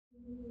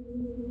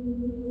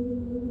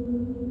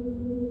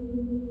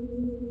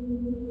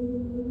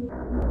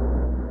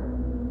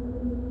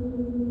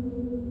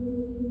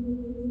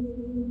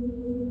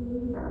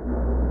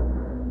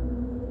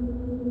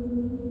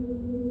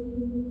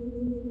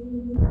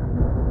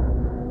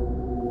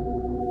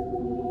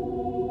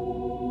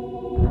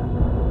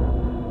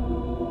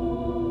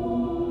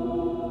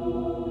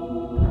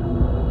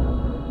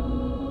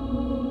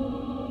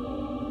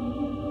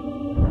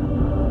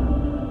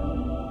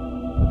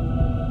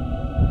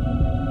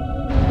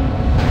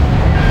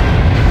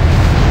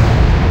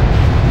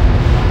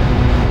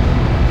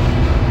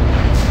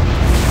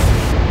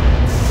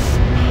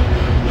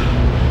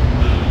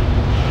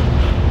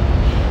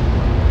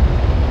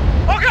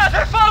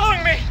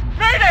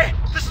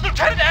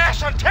Lieutenant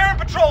Ash on Terran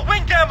Patrol,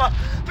 Wing Gamma,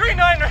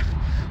 3-9,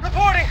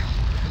 reporting,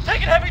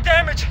 taking heavy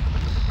damage,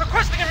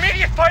 requesting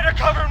immediate fighter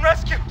cover and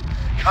rescue.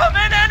 Come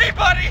in,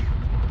 anybody!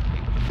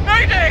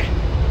 Mayday!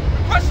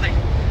 Requesting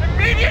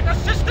immediate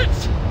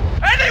assistance!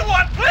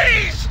 Anyone,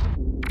 please!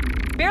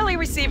 Barely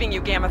receiving you,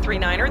 Gamma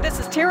 3-9er. This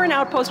is Terran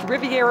Outpost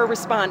Riviera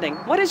responding.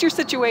 What is your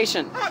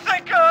situation? Oh,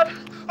 thank God!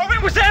 Our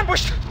wing was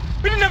ambushed!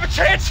 We didn't have a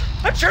chance!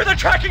 I'm sure they're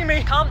tracking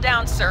me! Calm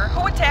down, sir.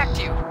 Who attacked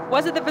you?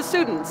 Was it the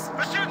Vasudans?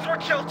 Vasudans were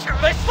killed too!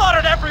 They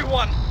slaughtered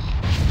everyone!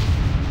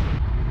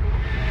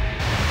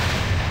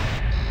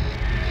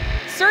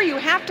 Sir, you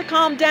have to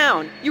calm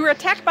down. You were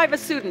attacked by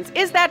Vasudans.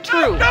 Is that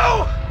true?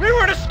 No! We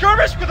were in a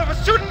skirmish with a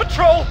Vasudan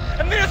patrol,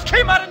 and they just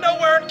came out of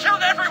nowhere and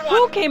killed everyone!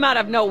 Who came out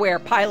of nowhere,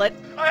 pilot?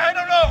 I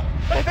don't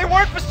know! They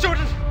weren't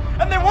Vasudans,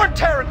 and they weren't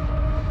Terran!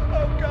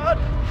 Oh, God.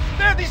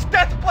 They're these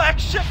death black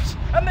ships,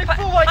 and they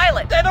flew like...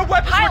 Pilot! Their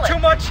weapons were too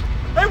much!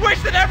 They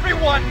wasted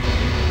everyone!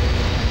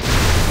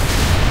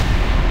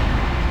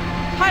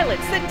 Pilot,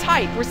 sit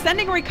tight. We're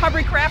sending a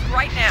recovery craft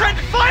right now. Send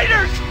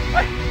fighters!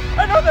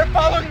 I know they're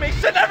following me!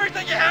 Send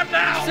everything you have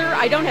now! Sir,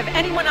 I don't have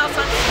anyone else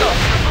on scope.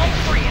 You're home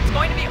free. It's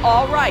going to be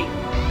all right.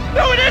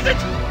 No, it isn't!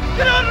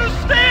 You don't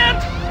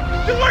understand!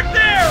 You weren't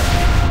there!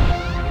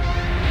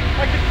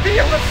 I can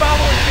feel them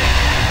following me!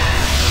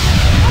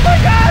 Oh my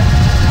God!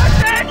 I'm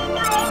dead!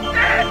 We're all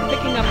dead!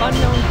 Picking up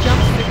unknown jump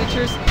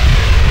signatures.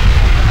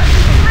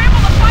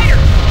 Scramble the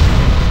fighters!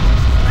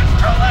 It's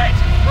too late!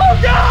 Oh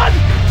God!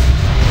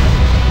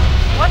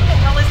 What the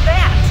hell is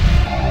that?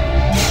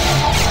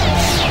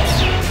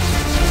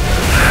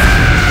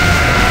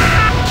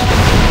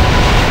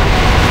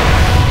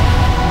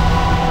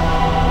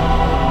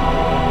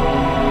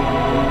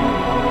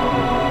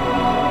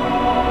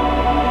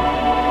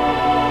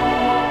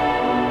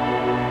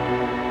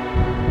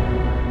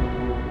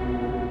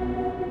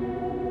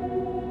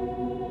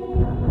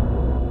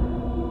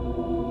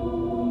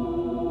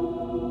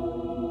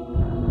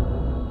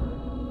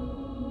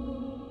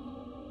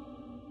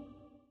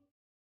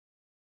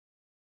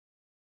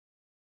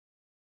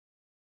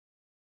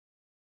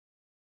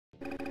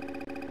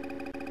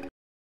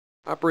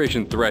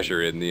 Operation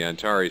Thresher in the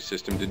Antares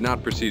system did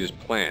not proceed as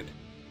planned.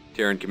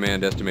 Terran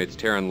Command estimates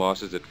Terran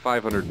losses at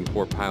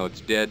 504 pilots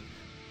dead,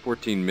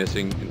 14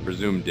 missing, and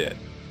presumed dead.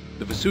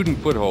 The Vasudan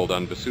foothold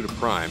on Vasuda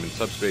Prime and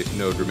subspace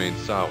node remains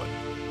solid.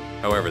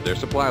 However, their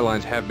supply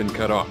lines have been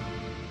cut off,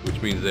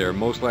 which means they are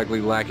most likely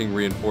lacking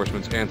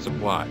reinforcements and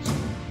supplies.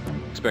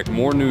 Expect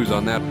more news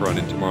on that front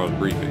in tomorrow's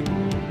briefing.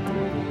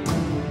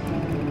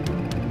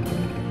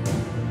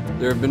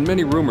 There have been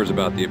many rumors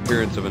about the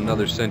appearance of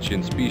another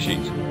sentient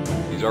species.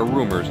 These are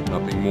rumors,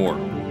 nothing more.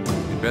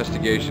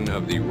 Investigation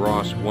of the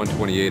Ross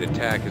 128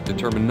 attack has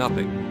determined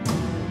nothing.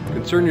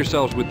 Concern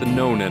yourselves with the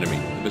known enemy,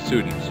 the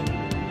Vasudans.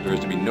 There is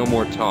to be no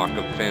more talk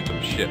of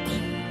phantom ships.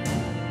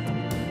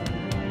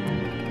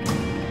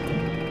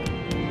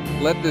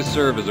 Let this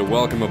serve as a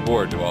welcome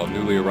aboard to all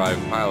newly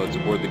arrived pilots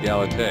aboard the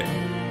Galatée.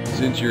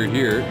 Since you're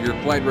here,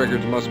 your flight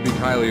records must speak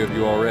highly of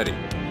you already.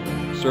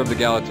 Serve the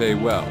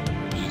Galatée well.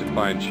 She's a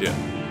fine ship.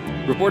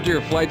 Report to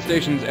your flight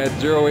stations at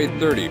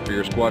 0830 for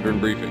your squadron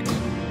briefings.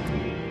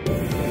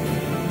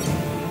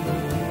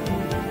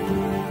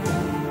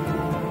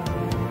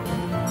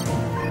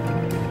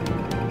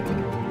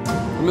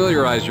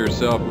 Familiarize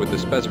yourself with the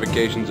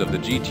specifications of the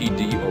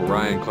GTD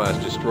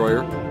Orion-class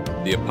destroyer,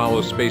 the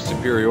Apollo Space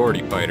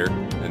Superiority Fighter,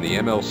 and the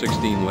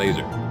ML-16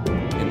 laser.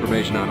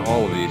 Information on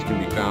all of these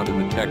can be found in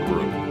the tech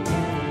room.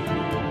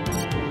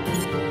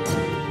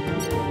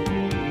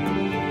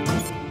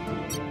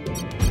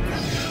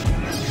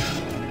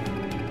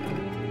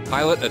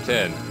 Pilot,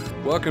 attend.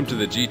 Welcome to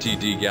the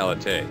GTD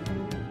Galatée.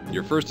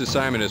 Your first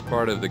assignment as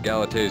part of the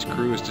Galatée's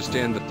crew is to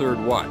stand the third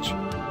watch.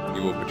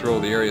 You will patrol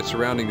the area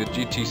surrounding the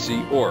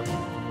GTC Orf.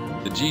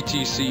 The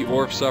GTC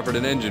Orf suffered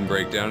an engine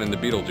breakdown in the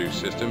Betelgeuse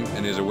system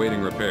and is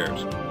awaiting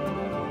repairs.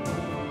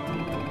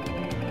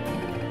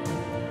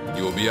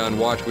 You will be on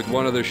watch with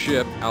one other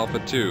ship, Alpha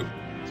 2.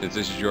 Since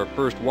this is your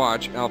first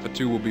watch, Alpha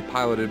 2 will be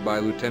piloted by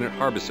Lieutenant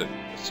Harbison,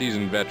 a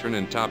seasoned veteran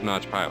and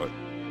top-notch pilot.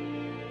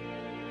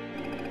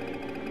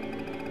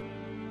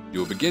 You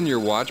will begin your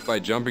watch by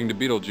jumping to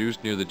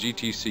Betelgeuse near the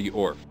GTC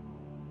Orf.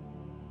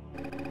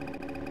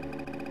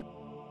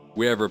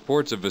 We have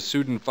reports of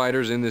Vasudan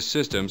fighters in this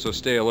system, so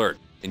stay alert.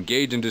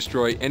 Engage and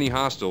destroy any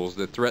hostiles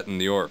that threaten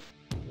the Orf.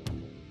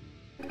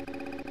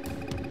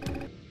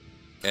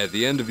 At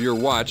the end of your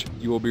watch,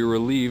 you will be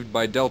relieved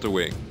by Delta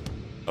Wing.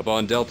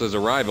 Upon Delta's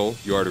arrival,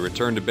 you are to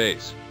return to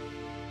base.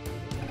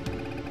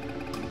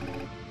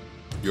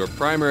 Your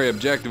primary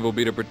objective will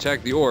be to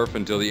protect the Orf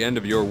until the end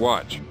of your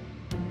watch.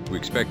 We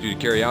expect you to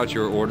carry out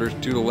your orders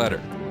to the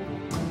letter.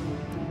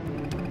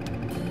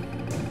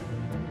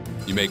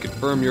 You may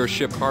confirm your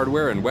ship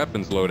hardware and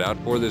weapons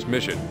loadout for this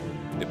mission.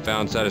 If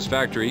found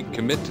satisfactory,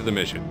 commit to the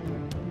mission.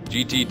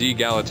 GTD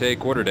Galatée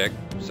Quarterdeck,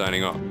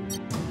 signing off.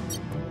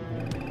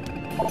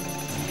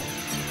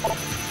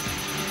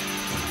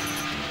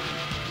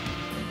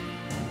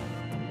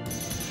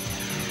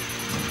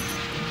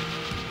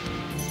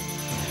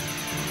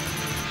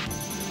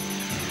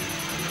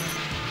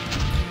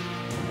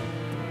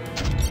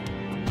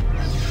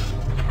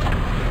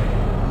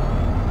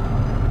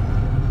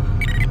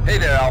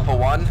 Alpha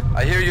 1.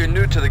 I hear you're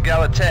new to the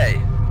Galatée.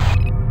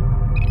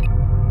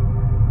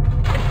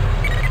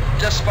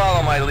 Just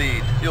follow my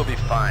lead. You'll be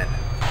fine.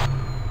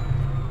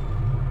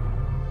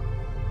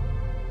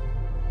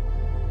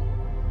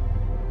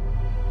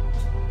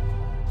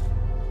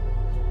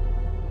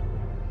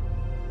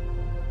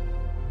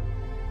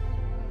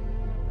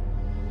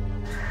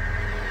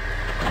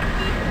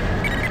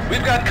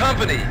 We've got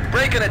company.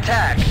 Break and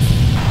attack.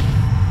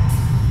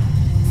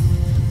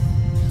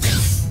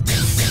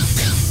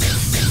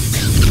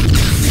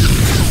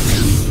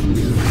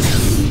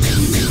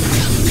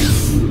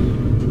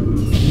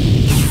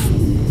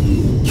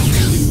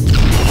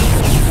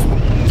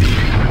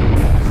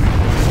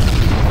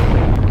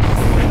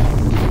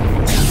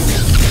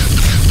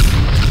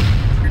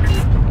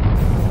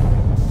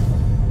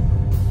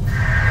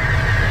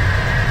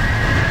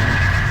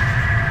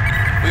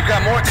 We've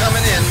got more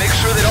coming in. Make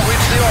sure they don't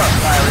reach the orb,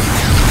 pilot.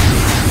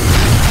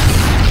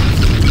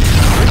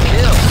 Good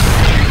kill.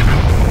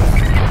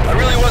 I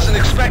really wasn't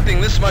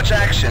expecting this much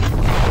action.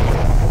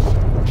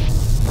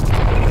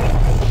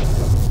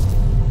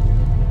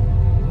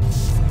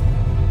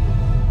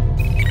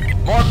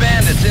 More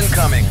bandits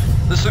incoming.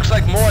 This looks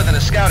like more than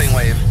a scouting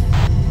wave.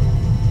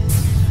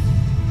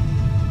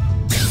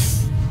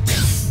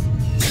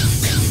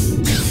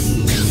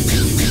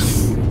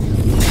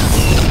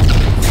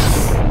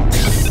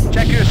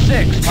 Check your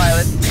 6,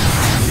 pilot.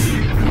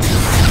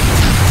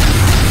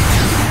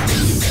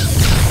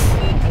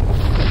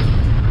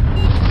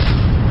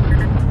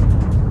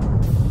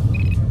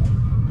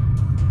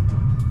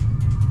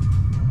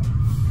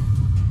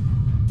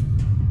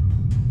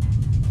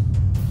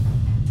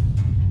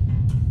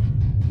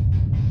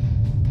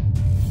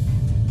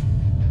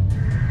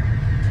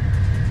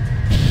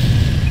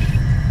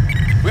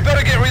 We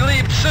better get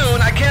relieved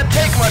soon. I can't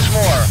take much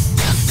more.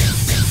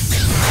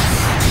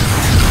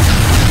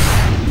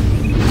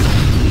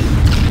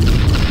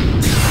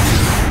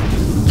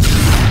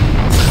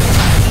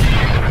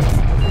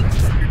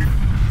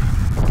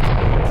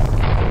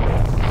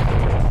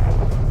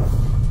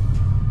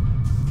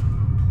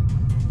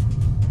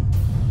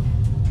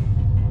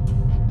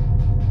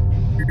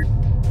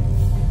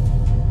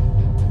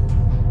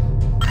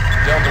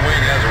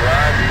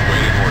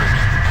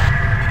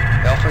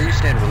 Alpha, you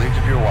stand relieved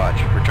of your watch.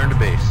 Return to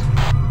base.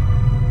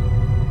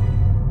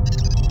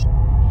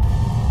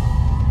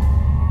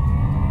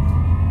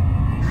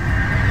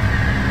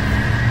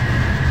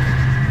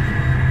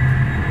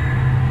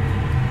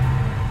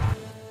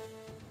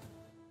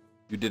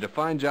 You did a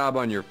fine job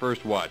on your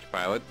first watch,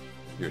 pilot.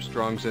 Your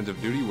strong sense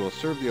of duty will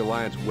serve the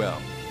Alliance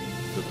well.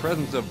 The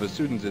presence of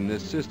Vasudans in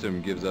this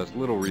system gives us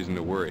little reason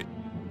to worry.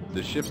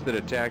 The ships that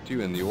attacked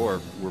you in the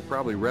Orb were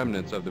probably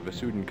remnants of the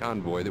Vasudan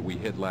convoy that we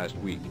hit last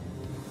week.